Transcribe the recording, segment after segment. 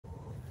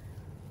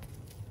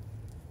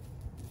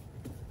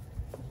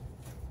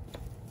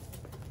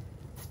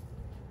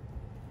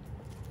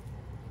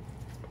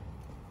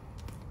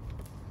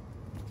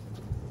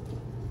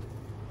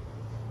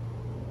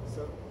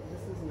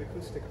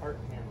Acoustic Art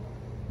Panel.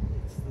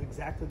 It's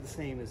exactly the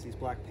same as these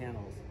black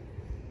panels,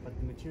 but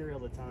the material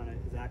that's on it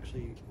is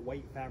actually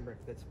white fabric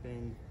that's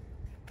been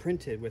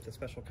printed with a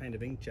special kind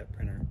of inkjet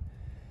printer.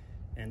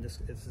 And this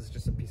is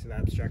just a piece of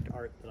abstract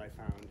art that I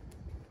found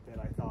that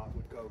I thought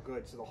would go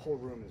good. So the whole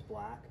room is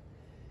black.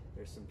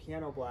 There's some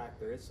piano black,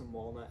 there is some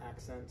walnut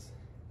accents,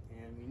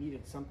 and we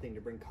needed something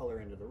to bring color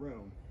into the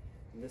room,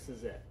 and this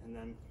is it. And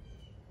then,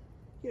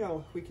 you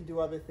know, we can do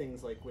other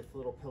things like with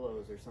little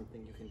pillows or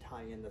something. You can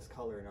tie in this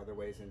color in other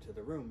ways into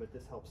the room, but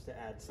this helps to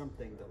add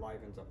something that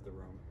livens up the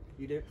room.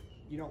 You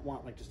don't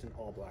want like just an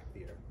all black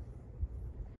theater.